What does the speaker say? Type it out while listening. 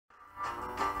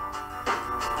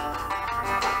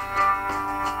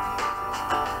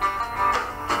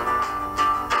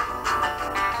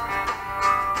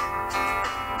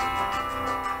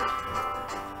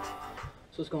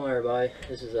Hi,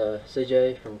 this is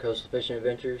CJ from Coastal Fishing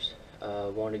Adventures.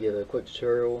 Wanted to give a quick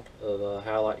tutorial of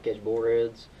how I like to catch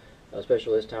boarheads,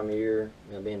 especially this time of year.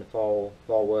 Being the fall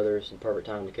weather, it's the perfect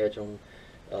time to catch them.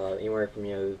 Anywhere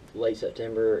from late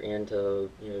September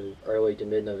into early to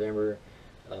mid-November.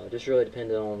 Just really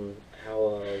depending on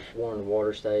how warm the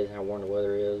water stays and how warm the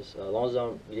weather is. As long as it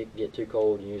don't get too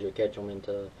cold, you usually catch them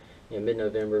into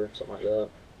mid-November, something like that.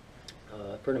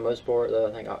 For the most part, though,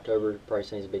 I think October probably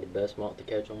seems to be the best month to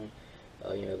catch them.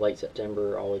 Late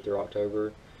September all the way through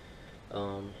October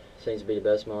seems to be the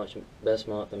best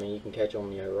month. I mean, you can catch them,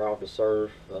 right off the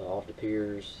surf, off the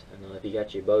piers, and if you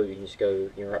got your boat, you can just go,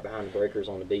 right behind the breakers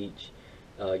on the beach,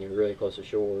 really close to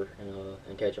shore,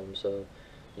 and catch them. So,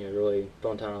 really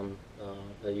fun time of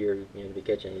the year, to be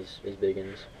catching these big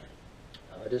ones.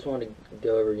 I just wanted to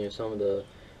go over, some of the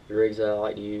rigs that I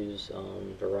like to use,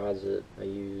 the rods that I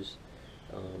use.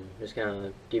 Just kind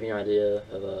of give you an idea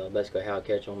of basically how to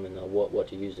catch them and what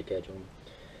to use to catch them.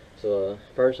 So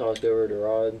first, I'll just go over the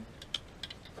rod.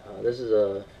 This is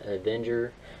a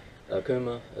Avenger, a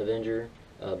Kuma Avenger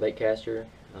bait caster,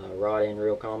 rod and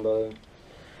reel combo. You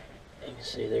can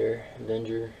see there,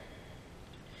 Avenger.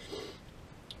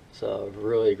 It's a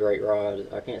really great rod.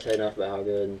 I can't say enough about how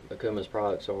good Akuma's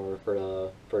products are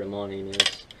for the money. I mean,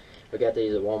 we got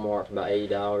these at Walmart for about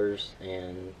 $80,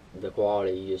 and the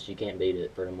quality, you can't beat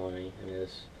it for the money. I mean,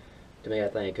 to me, I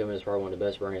think Akuma is probably one of the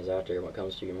best brands out there when it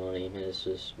comes to your money. And it's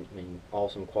just,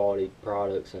 awesome quality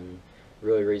products and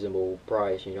really reasonable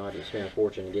price. You don't have to spend a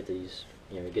fortune to get these,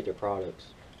 get their products.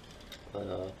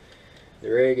 But the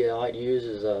rig I like to use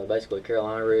is basically a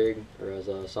Carolina rig, or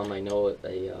as some may know it,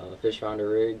 a fish finder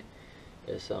rig.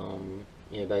 It's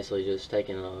basically just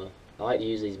taking I like to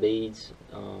use these beads.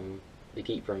 To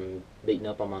keep from beating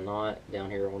up on my knot down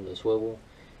here on the swivel.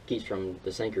 Keeps from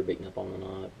the sinker beating up on the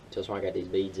knot. So that's why I got these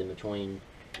beads in between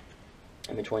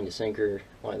the sinker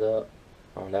like that,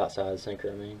 on the outside of the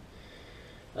sinker, I mean.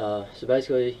 So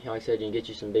basically, like I said, you can get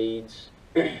you some beads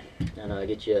and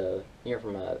get you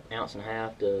from an 1.5 ounce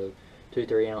to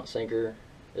 2-3 ounce sinker.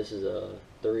 This is a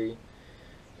 3,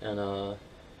 and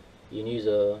you can use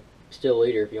a steel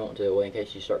leader if you want to, in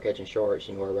case you start catching sharks,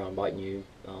 you can go around biting you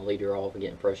leader off and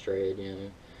getting frustrated,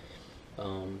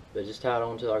 but just tie it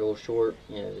onto like a little short,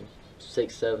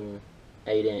 6, 7,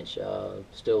 8 inch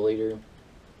steel leader, and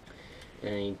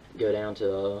then you go down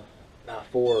to about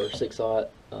 4 or 6/0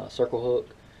 circle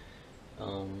hook.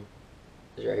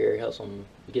 This right here helps them.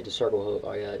 You get the circle hook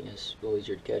like that, it's a little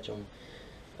easier to catch them.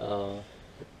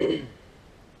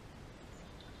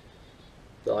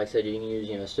 But like I said, you can use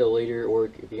a steel leader, or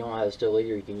if you don't have a steel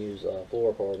leader, you can use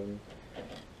fluorocarbon,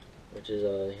 which is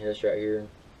this right here,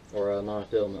 or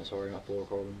non-filament, sorry, not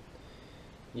fluorocarbon.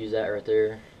 Use that right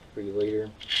there for your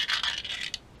leader.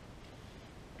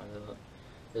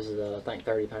 This is I think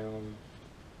 30-pound.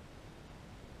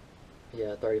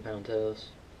 Yeah, 30-pound test.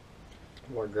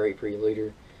 Work great for your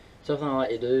leader. Something I like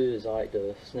to do is I like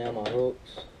to snap my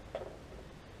hooks.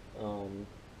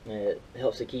 It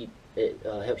helps to keep. It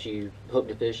helps you hook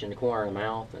the fish in the corner of the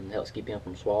mouth and helps keep him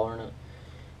from swallowing it.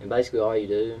 And basically all you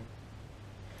do,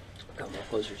 come up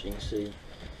closer so you can see,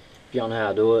 if you don't know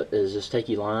how to do it, is just take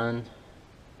your line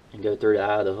and go through the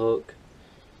eye of the hook,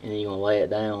 and then you're going to lay it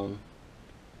down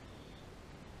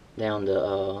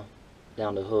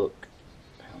the hook.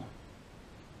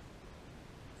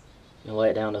 You'll lay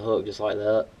it down the hook just like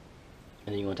that,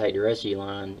 and then you're going to take the rest of your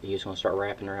line and you're just going to start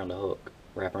wrapping around the hook,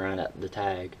 wrapping around the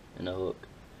tag and the hook.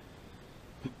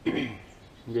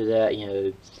 Do that,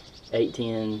 8,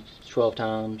 10, 12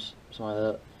 times, something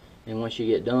like that. And once you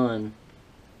get done,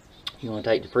 you want to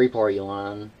take the free part of your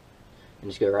line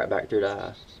and just go right back through the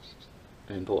eye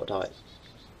and then pull it tight.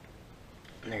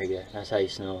 And there you go. That's how you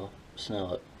snell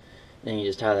it. Then you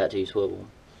just tie that to your swivel.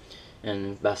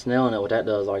 And by snelling it, what that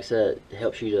does, like I said, it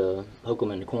helps you to hook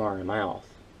them in the corner of the mouth.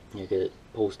 Cause it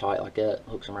pulls tight like that,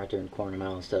 hooks them right there in the corner of the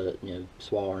mouth instead of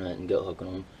swallowing it and gut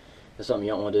hooking them. That's something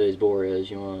you don't want to do is boarheads.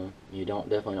 You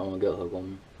definitely don't want to gut hook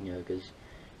them,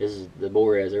 because the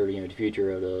boarheads are the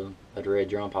future of the red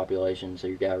drum population. So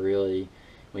you got to really,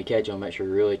 when you catch them, make sure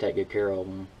you really take good care of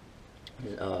them.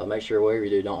 Make sure whatever you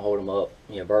do, don't hold them up,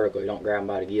 vertically. Don't grab them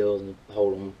by the gills and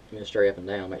hold them straight up and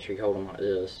down. Make sure you hold them like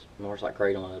this, more like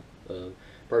cradling a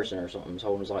person or something. Just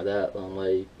hold them like that, let them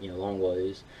lay long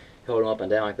ways. Hold them up and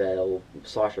down like that, it'll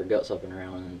slosh their guts up and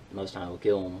around, and most of the time it'll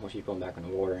kill them once you put them back in the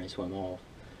water and they swim off.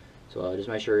 So just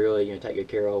make sure you really take good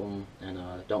care of them, and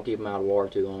don't keep them out of the water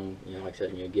too long. Like I said,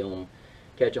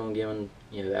 catch them, get them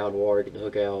out of the water, get the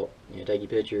hook out, take your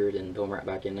picture, then put them right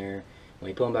back in there. When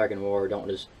you put them back in the water, don't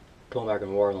just put them back in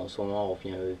the water and let them swim off.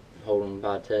 Hold them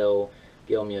by the tail,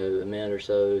 give them a minute or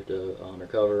so to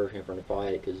recover from the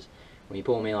fight, because when you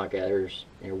pull them in like that,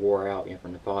 they're wore out, you know,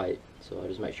 from the fight. So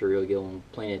just make sure you give them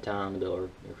plenty of time to be able to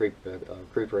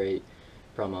recuperate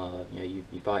from you know,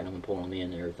 you fighting them and pulling them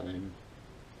in and everything.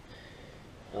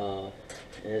 And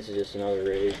this is just another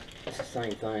rig. It's the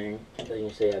same thing. As you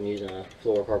can see, I'm using a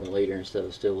fluorocarbon leader instead of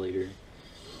a steel leader.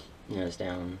 You know, it's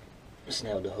down,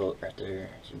 snailed the hook right there,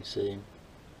 as you can see.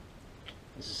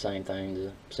 It's the same thing,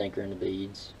 the sinker and the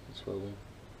beads and swivel.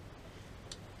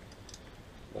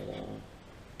 But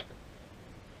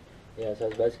yeah, so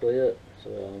that's basically it.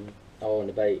 So oh, and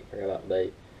the bait, forgot about the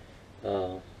bait.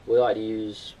 We like to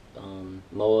use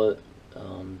mullet.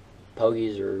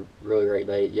 Pogies are really great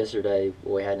bait. Yesterday,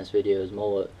 what we had in this video is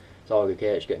mullet. It's all a good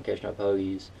catch, couldn't catch no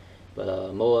pogies.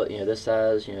 But mullet, you know, this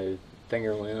size, you know,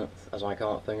 finger length, that's why I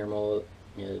call it finger mullet.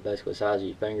 You know, basically the size of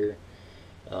your finger.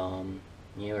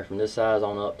 You know, from this size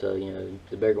on up to, you know,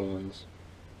 the bigger ones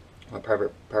are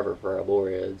perfect for our bull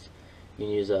heads. You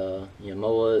can use you know,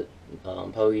 mullet,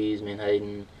 pogies,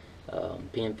 menhaden,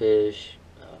 pinfish,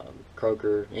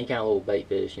 croaker, any kind of little bait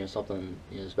fish, you know, something,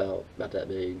 you know, it's about that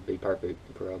big, be perfect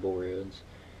for our bull heads.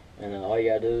 And all you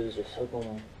gotta do is just hook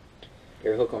them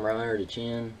right under the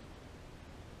chin,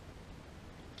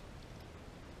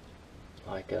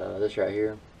 like this right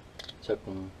here. Just hook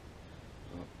them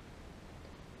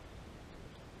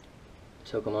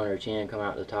under the chin, come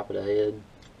out to the top of the head.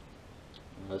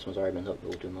 This one's already been hooked a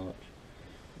little too much.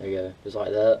 There you go, just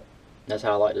like that. That's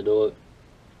how I like to do it.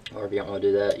 Or if you don't want to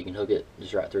do that, you can hook it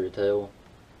just right through the tail,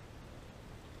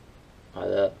 like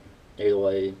that. Either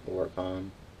way will work fine.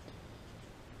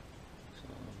 So,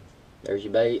 there's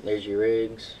your bait, there's your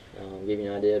rigs. Give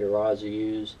you an idea of the rods you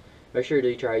use. Make sure you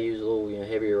do try to use a little, you know,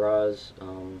 heavier rods.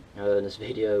 In this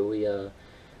video,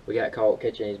 we got caught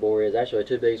catching these bull heads. Actually, the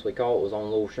two biggest we caught was on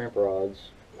little shrimp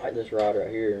rods, like this rod right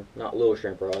here. Not little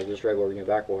shrimp rods, just regular, you know,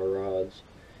 backwater rods.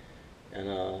 And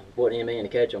wasn't even meaning to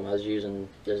catch them. I was using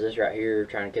this right here,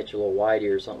 trying to catch a little whitey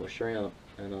or something with shrimp.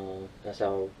 And that's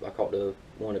how I caught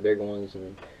one of the bigger ones.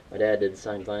 And my dad did the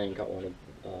same thing, caught one of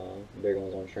the bigger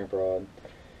ones on a shrimp rod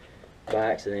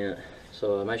by accident.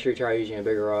 So make sure you try using a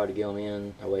bigger rod to get them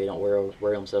in. That way you don't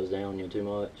wear themselves down, you know, too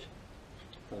much.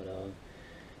 But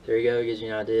there you go, it gives you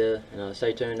an idea. And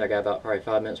stay tuned. I got about probably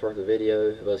 5 minutes worth of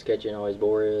video of us catching all these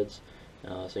bull heads.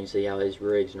 So you can see how these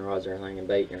rigs and rods and everything and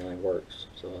bait and everything works.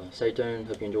 So stay tuned.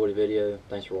 Hope you enjoyed the video.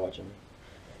 Thanks for watching.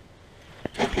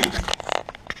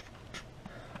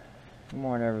 Good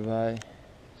morning, everybody.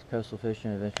 It's Coastal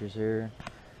Fishing Adventures here.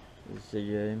 This is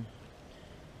CJ.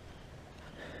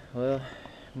 Well,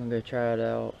 I'm gonna go try it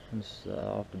out. I'm just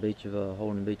off the beach of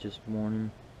Holden Beach this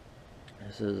morning.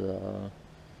 This is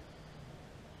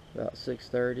about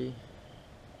 6:30.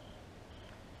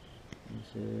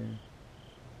 Let's see.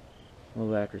 A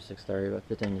little after 6:30, about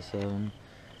 15 to 7,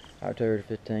 October the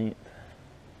 15th,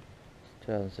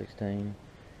 2016.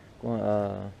 Going,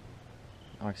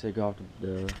 like I said, go off to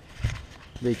the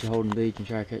beach of Holden Beach and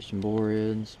try to catch some boar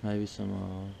heads, maybe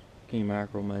some king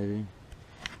mackerel, maybe.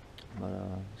 But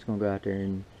just gonna go out there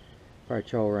and probably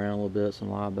troll around a little bit, some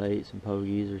live bait, some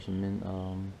pogies, or some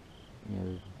you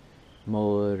know,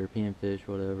 mullet or pinfish,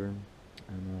 whatever,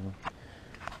 and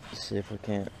see if we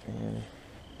can't, you know,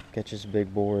 catch us a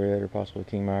big boar head or possibly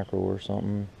king mackerel or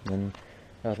something. Then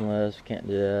nothing less, can't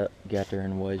do that, get there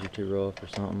and the waves are too rough or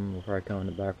something, we'll probably come in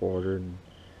the backwater and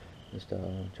just try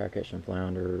to catch some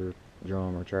flounder or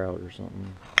drum or trout or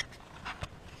something.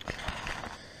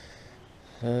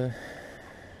 So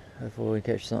hopefully we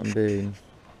catch something big.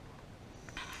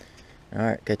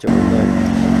 Alright, catch up with you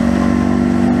later.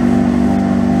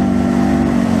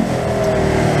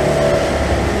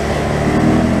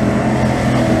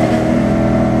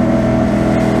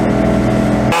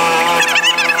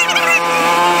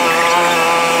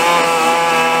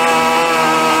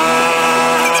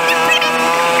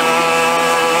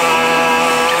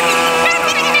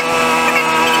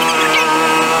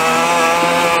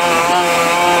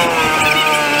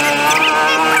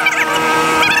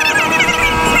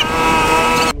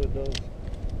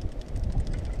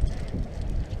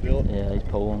 Yeah, he's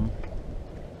pulling.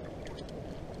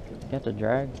 Got the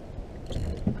drag?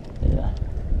 Yeah.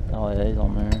 Oh yeah, he's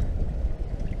on there.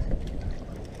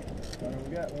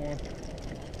 We got one.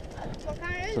 What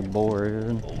kind It's a boar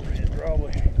head. Bull head,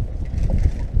 probably.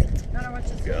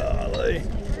 Golly.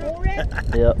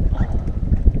 Yep.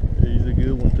 He's a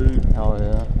good one too. Oh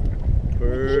yeah.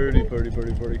 Pretty.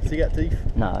 Has he got teeth?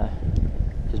 No.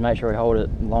 Just make sure we hold it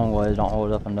long ways, don't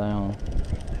hold it up and down.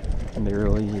 It's gonna be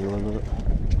real easy with it.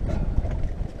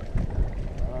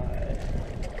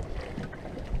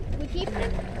 We keep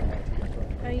it?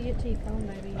 How do you get to your phone,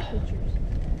 baby? Your pictures.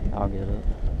 I'll get it.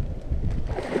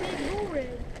 Big bull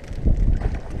red.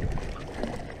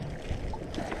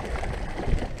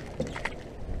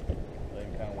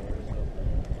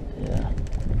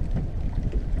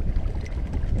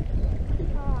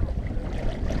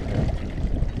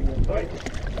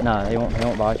 No, he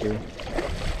won't bite you.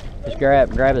 Just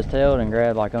grab his tail and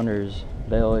grab like under his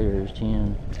belly or his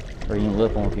chin. Or you can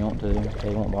lip him if you want to. He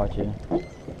won't bite you.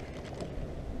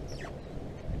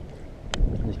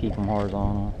 Just keep him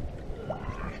horizontal.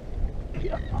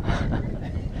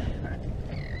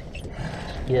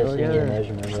 Yes, you can get a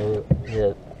measurement of it.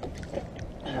 Yeah.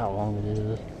 How long it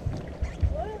is.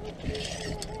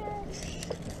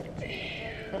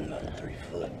 About 3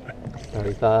 foot.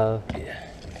 35. Yeah.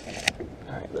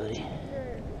 Alright, buddy.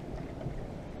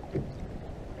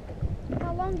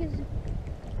 How long is it?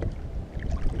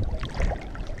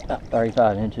 About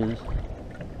 35 inches.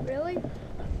 Really?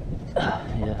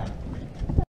 Yeah.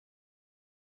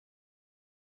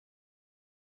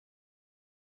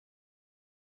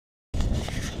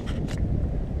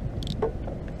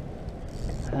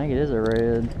 I think it is a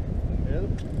red. Yep.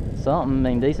 Something, I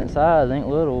mean, decent size, ain't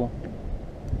little.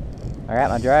 I got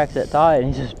my drag set tight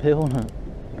and he's just peeling it.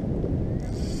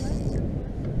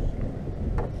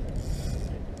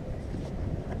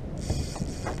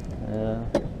 Yeah.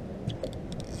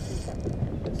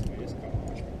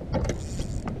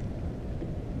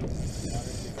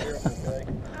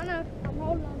 I know. I'm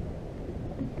holding on.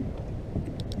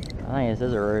 I think this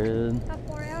is a red. How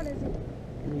far out is it?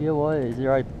 Yeah, what? He's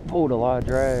already pulled a lot of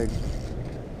drag.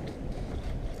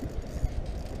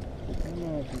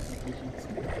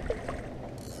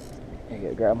 Here you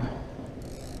go, grab him.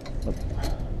 Look.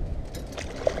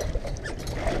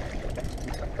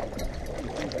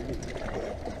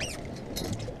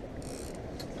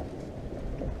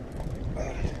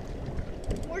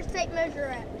 Where's tape measure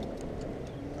at?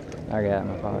 I got it in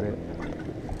my pocket.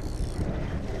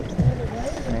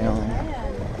 Hang on.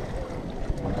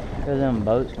 There's them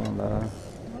boats going by.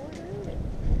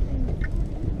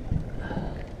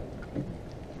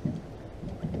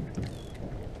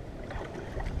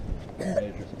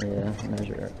 Yeah,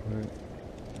 measure it quick.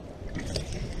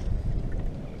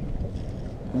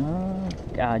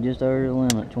 God, just over the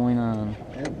limit, 29.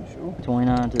 Yeah, sure.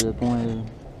 29 to the point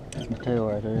of the tail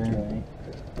right there. Okay.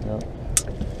 Yep.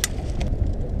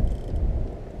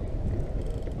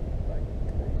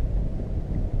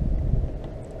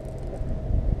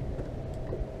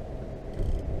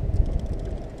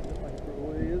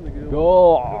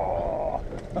 Oh,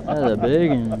 that's a big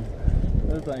one.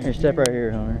 Here, step right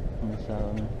here, Hunter. On this side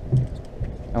of me.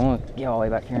 I want to get all the way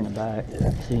back here in the back so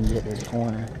you can get to the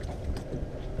corner.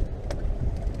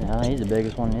 Yeah, I think he's the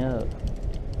biggest one yet.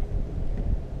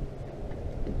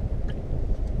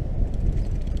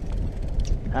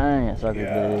 Dang, that sucker's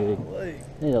big.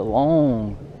 He's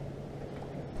long.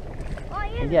 Oh,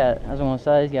 yeah. He got, I was gonna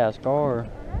say, he's got a scar.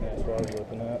 That's what I was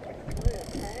looking at.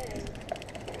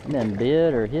 He been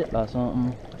bit or hit by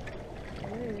something.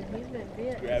 He's been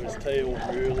bit. Grab his tail,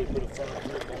 really put a firm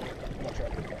grip on it. Watch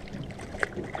out.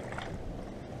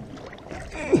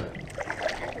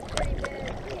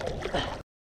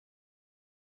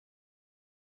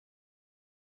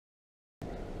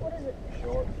 What is it?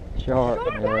 Shark. Shark, Shark?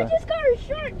 I yeah. just got a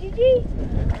shark, GG.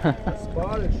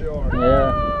 Spotted shark.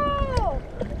 Yeah. Oh!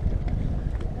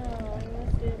 Oh, he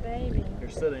must be a baby. They're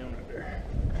sitting on it there.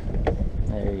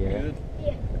 There you go. Good.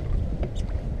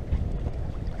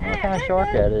 What kind of shark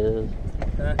that is?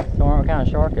 Huh? So what kind of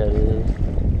shark that is?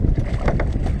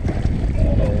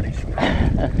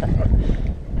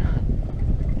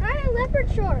 Probably a leopard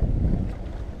shark.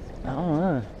 I don't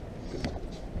know.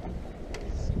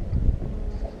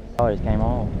 Oh, it just came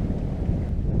off.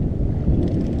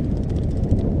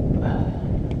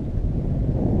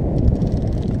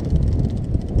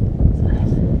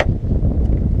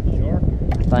 Shark?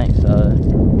 I think so.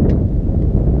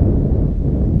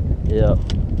 Yep.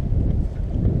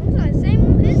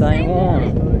 Same one.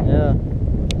 Yeah.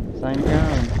 Same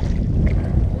kind.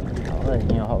 Oh,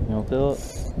 you know, feel it?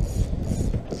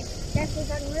 That's if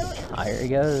I can reel it. Oh, here he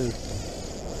goes.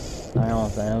 Hang on a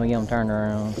second, let me get him turned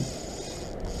around.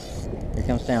 Here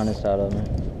comes down this side of me.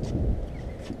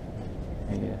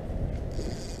 There you go.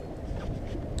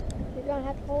 You're gonna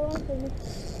have to hold on to me,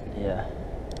 Yeah.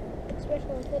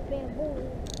 especially with it being a bull.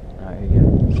 Alright, here you go.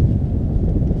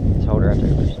 Just hold it right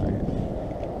there for a second.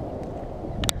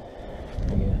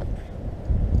 There you go.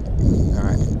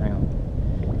 Alright, hang on.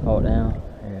 Hold it down.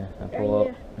 Yeah, now pull Right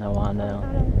up. Now wind down. I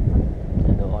know.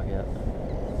 And do it like that.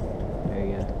 There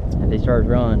you go. If he starts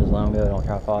running, just let him go. Don't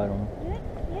try to fight him.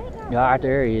 Yeah, Yeah, right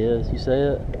there he is. You see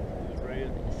it?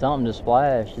 Red. Something just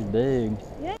splashed. It's big.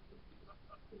 Yeah.